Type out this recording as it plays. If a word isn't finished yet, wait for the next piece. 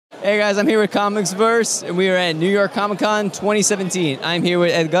Hey guys, I'm here with ComicsVerse, and we are at New York Comic Con 2017. I'm here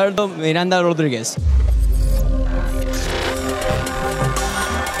with Edgardo Miranda-Rodriguez.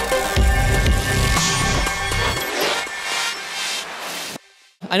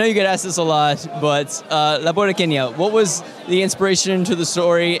 I know you get asked this a lot, but La Borinquena, what was the inspiration to the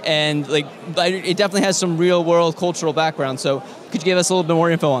story? And like, it definitely has some real-world cultural background. So could you give us a little bit more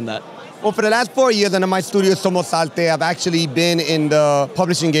info on that? Well, for the last 4 years under my studio, Somos Salte, I've actually been in the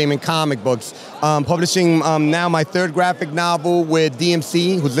publishing game in comic books. Publishing now my third graphic novel with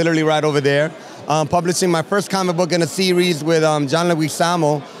DMC, who's literally right over there. Publishing my first comic book in a series with John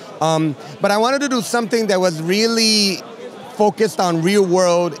Leguizamo. But I wanted to do something that was really focused on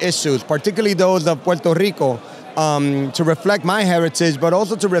real-world issues, particularly those of Puerto Rico, to reflect my heritage, but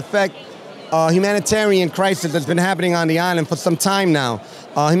also to reflect humanitarian crisis that's been happening on the island for some time now.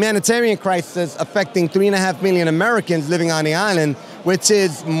 Humanitarian crisis affecting 3.5 million Americans living on the island, which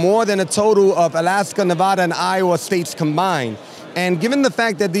is more than a total of Alaska, Nevada, and Iowa states combined. And given the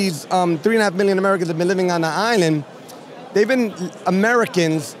fact that these 3.5 million Americans have been living on the island, they've been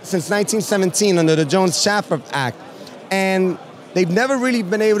Americans since 1917 under the Jones-Shaffer Act. And they've never really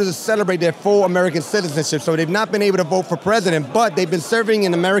been able to celebrate their full American citizenship, so they've not been able to vote for president, but they've been serving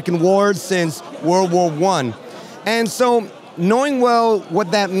in American wars since World War I. And so, knowing well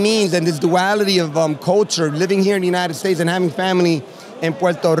what that means and this duality of culture, living here in the United States and having family in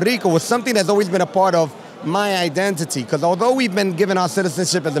Puerto Rico was something that's always been a part of my identity, because although we've been given our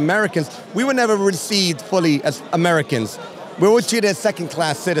citizenship as Americans, we were never received fully as Americans. We're always treated as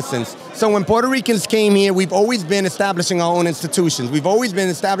second-class citizens. So when Puerto Ricans came here, we've always been establishing our own institutions. We've always been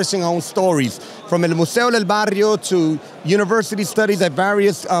establishing our own stories, from El Museo del Barrio to university studies at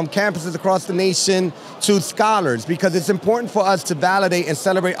various campuses across the nation to scholars, because it's important for us to validate and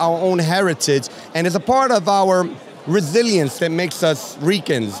celebrate our own heritage, and it's a part of our resilience that makes us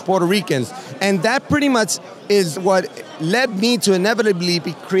Ricans, Puerto Ricans. And that pretty much is what led me to inevitably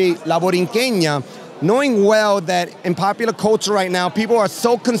create La Borinqueña, knowing well that in popular culture right now, people are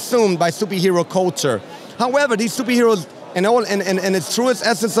so consumed by superhero culture. However, these superheroes, in its truest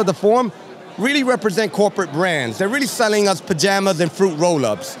essence of the form, really represent corporate brands. They're really selling us pajamas and fruit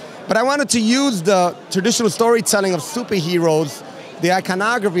roll-ups. But I wanted to use the traditional storytelling of superheroes, the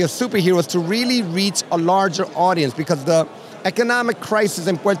iconography of superheroes, to really reach a larger audience, because the economic crisis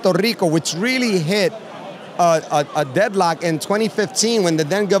in Puerto Rico, which really hit a deadlock in 2015 when the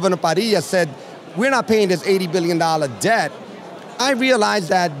then Governor Padilla said, we're not paying this $80 billion debt, I realized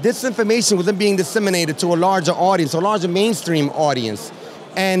that this information wasn't being disseminated to a larger audience, a larger mainstream audience.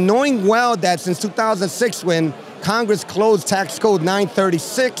 And knowing well that since 2006, when Congress closed Tax Code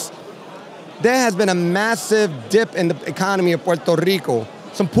 936, there has been a massive dip in the economy of Puerto Rico.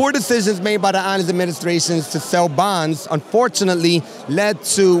 Some poor decisions made by the island's administrations to sell bonds, unfortunately, led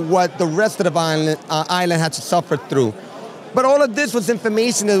to what the rest of the island had to suffer through. But all of this was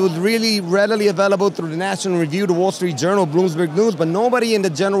information that was really readily available through the National Review, the Wall Street Journal, Bloomberg News, but nobody in the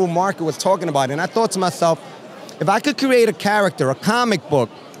general market was talking about it. And I thought to myself, if I could create a character, a comic book,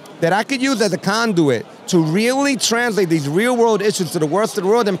 that I could use as a conduit to really translate these real-world issues to the rest of the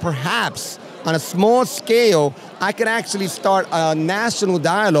world, and perhaps on a small scale, I could actually start a national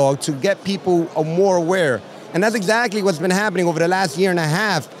dialogue to get people more aware. And that's exactly what's been happening over the last year and a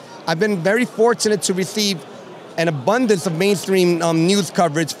half. I've been very fortunate to receive an abundance of mainstream news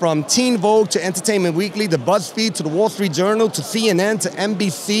coverage, from Teen Vogue to Entertainment Weekly, to BuzzFeed, to the Wall Street Journal, to CNN, to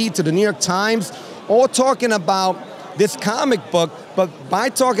NBC, to the New York Times, all talking about this comic book. But by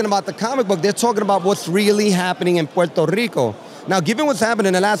talking about the comic book, they're talking about what's really happening in Puerto Rico. Now, given what's happened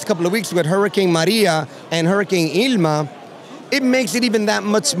in the last couple of weeks with Hurricane Maria and Hurricane Irma, it makes it even that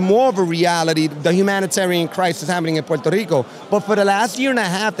much more of a reality, the humanitarian crisis happening in Puerto Rico. But for the last year and a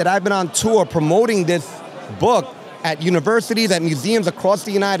half that I've been on tour promoting this book at universities, at museums across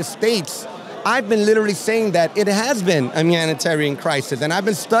the United States, I've been literally saying that it has been a humanitarian crisis. And I've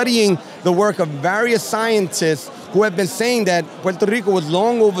been studying the work of various scientists who have been saying that Puerto Rico was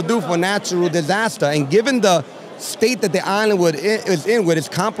long overdue for a natural disaster. And given the state that the island is in, with its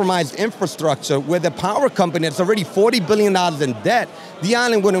compromised infrastructure, with a power company that's already $40 billion in debt, the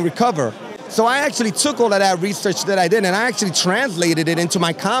island wouldn't recover. So I actually took all of that research that I did, and I actually translated it into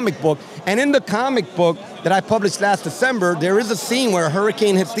my comic book. And in the comic book that I published last December, there is a scene where a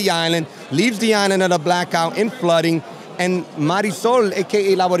hurricane hits the island, leaves the island in a blackout, in flooding, and Marisol,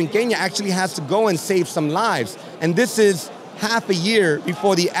 aka La Borinqueña, actually has to go and save some lives. And this is half a year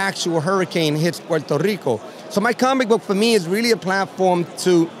before the actual hurricane hits Puerto Rico. So my comic book for me is really a platform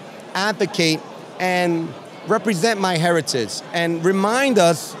to advocate and represent my heritage and remind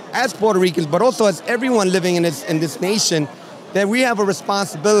us as Puerto Ricans, but also as everyone living in this nation, that we have a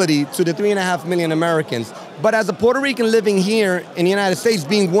responsibility to the 3.5 million Americans. But as a Puerto Rican living here in the United States,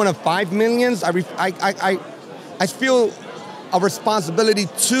 being one of 5 millions, I feel a responsibility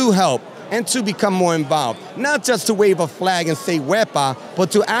to help and to become more involved. Not just to wave a flag and say "Wepa,"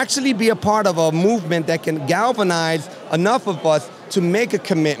 but to actually be a part of a movement that can galvanize enough of us to make a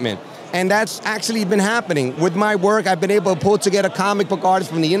commitment. And that's actually been happening. With my work, I've been able to pull together comic book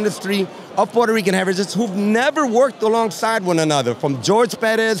artists from the industry of Puerto Rican heritage who've never worked alongside one another, from George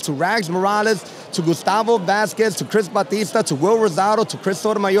Perez to Rags Morales to Gustavo Vasquez to Chris Batista to Will Rosado to Chris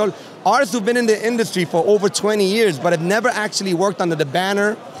Sotomayor, artists who've been in the industry for over 20 years but have never actually worked under the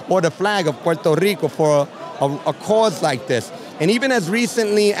banner or the flag of Puerto Rico for a cause like this. And even as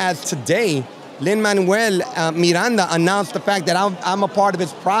recently as today, Lin-Manuel Miranda announced the fact that I'm a part of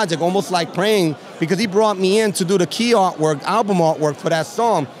his project, almost like praying, because he brought me in to do the key artwork, album artwork for that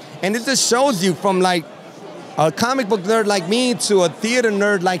song. And it just shows you from like a comic book nerd like me to a theater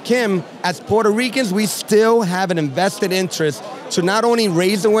nerd like him, as Puerto Ricans, we still have an invested interest to not only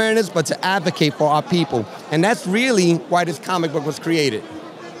raise awareness, but to advocate for our people. And that's really why this comic book was created.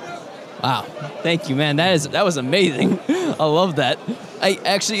 Wow, thank you, man. That was amazing. I love that.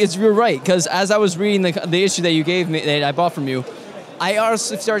 You're right, because as I was reading the issue that you gave me, that I bought from you, I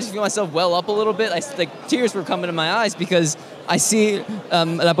also started to feel myself well up a little bit. Like tears were coming to my eyes because I see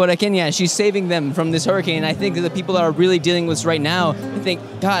La Borinqueña, she's saving them from this hurricane. I think that the people that are really dealing with this right now, I think,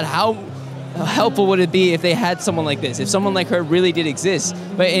 God, how helpful would it be if they had someone like this, if someone like her really did exist?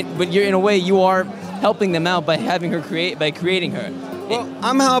 But you're, in a way, you are helping them out by having her creating her. Well,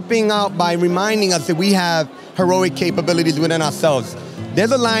 I'm helping out by reminding us that we have heroic capabilities within ourselves.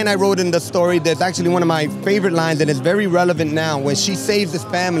 There's a line I wrote in the story that's actually one of my favorite lines and it's very relevant now, when she saves this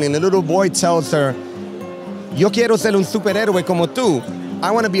family and the little boy tells her, "Yo quiero ser un superhéroe como tú.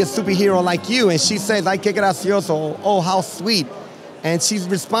 I want to be a superhero like you." And she says, "Ay, qué gracioso. Oh, how sweet." And she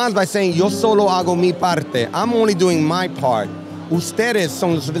responds by saying, "Yo solo hago mi parte. I'm only doing my part. Ustedes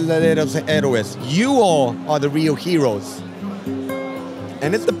son los verdaderos héroes. You all are the real heroes."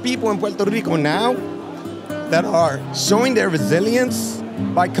 And it's the people in Puerto Rico now that are showing their resilience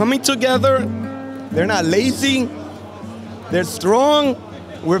by coming together. They're not lazy. They're strong.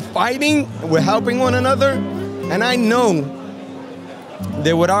 We're fighting. We're helping one another. And I know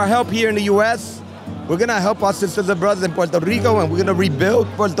that with our help here in the U.S., we're going to help our sisters and brothers in Puerto Rico, and we're going to rebuild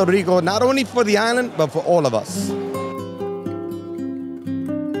Puerto Rico, not only for the island, but for all of us.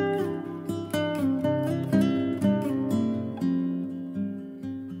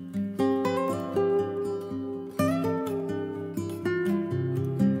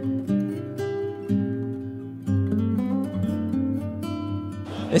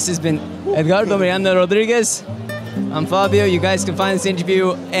 This has been Edgardo Miranda-Rodriguez. I'm Fabio. You guys can find this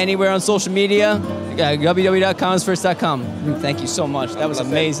interview anywhere on social media, www.comicsverse.com. Thank you so much. That was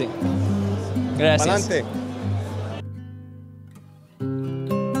amazing. Gracias.